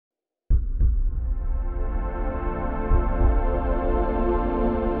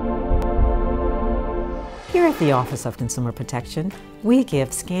Here at the Office of Consumer Protection, we give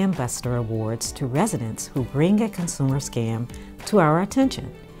Scambuster awards to residents who bring a consumer scam to our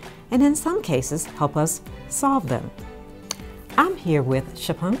attention, and in some cases help us solve them. I'm here with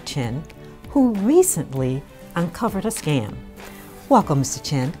Shapung Chen, who recently uncovered a scam. Welcome, Mr.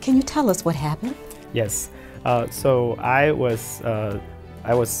 Chen. Can you tell us what happened? Yes. So I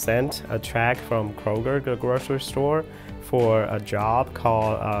was sent a check from Kroger, the grocery store, for a job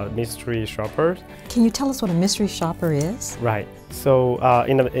called mystery shopper. Can you tell us what a mystery shopper is? Right. So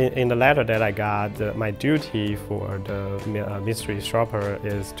in the letter that I got, my duty for the mystery shopper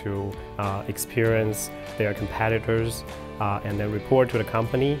is to experience their competitors and then report to the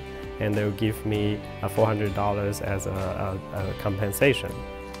company, and they'll give me $400 as a compensation.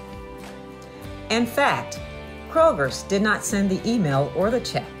 In fact, Kroger's did not send the email or the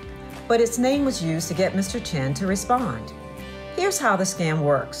check, but its name was used to get Mr. Chen to respond. Here's how the scam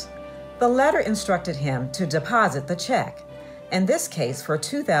works. The letter instructed him to deposit the check, in this case for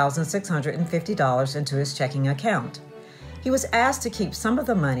 $2,650 into his checking account. He was asked to keep some of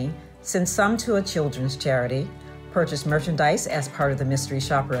the money, send some to a children's charity, purchase merchandise as part of the mystery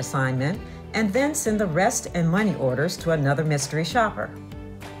shopper assignment, and then send the rest in money orders to another mystery shopper.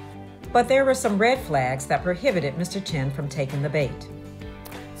 But there were some red flags that prohibited Mr. Chen from taking the bait.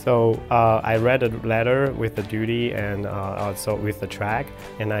 So I read the letter with the duty and also with the track,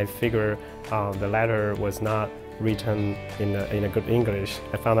 and I figured the letter was not written in a good English.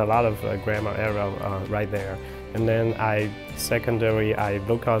 I found a lot of grammar error right there. And then I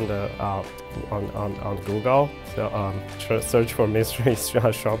look on the on Google, so search for mystery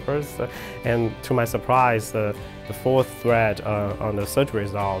shoppers, and to my surprise, the fourth thread on the search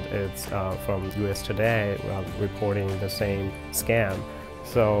result is from US Today reporting the same scam.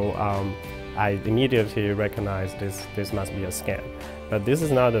 So I immediately recognized this must be a scam. But this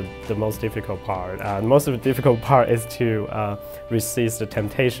is not the most difficult part. The most difficult part is to resist the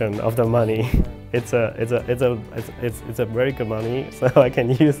temptation of the money. It's a very good money, so I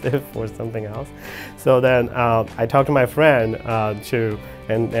can use it for something else. So then I talked to my friend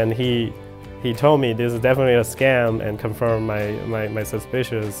and he told me this is definitely a scam and confirmed my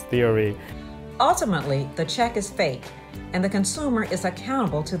suspicious theory. Ultimately, the check is fake, and the consumer is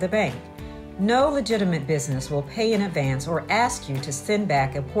accountable to the bank. No legitimate business will pay in advance or ask you to send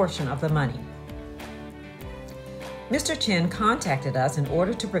back a portion of the money. Mr. Chen contacted us in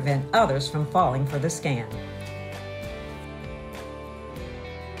order to prevent others from falling for the scam.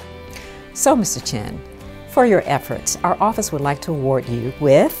 So, Mr. Chen, for your efforts, our office would like to award you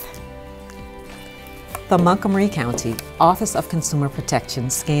with the Montgomery County Office of Consumer Protection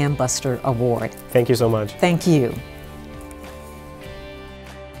Scambuster Award. Thank you so much. Thank you.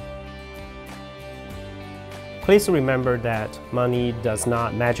 Please remember that money does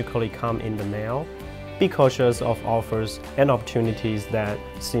not magically come in the mail. Be cautious of offers and opportunities that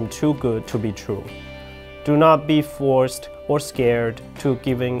seem too good to be true. Do not be forced or scared to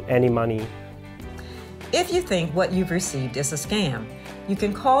giving any money. If you think what you've received is a scam, you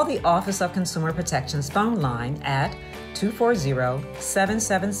can call the Office of Consumer Protection's phone line at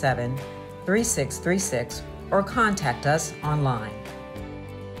 240-777-3636 or contact us online.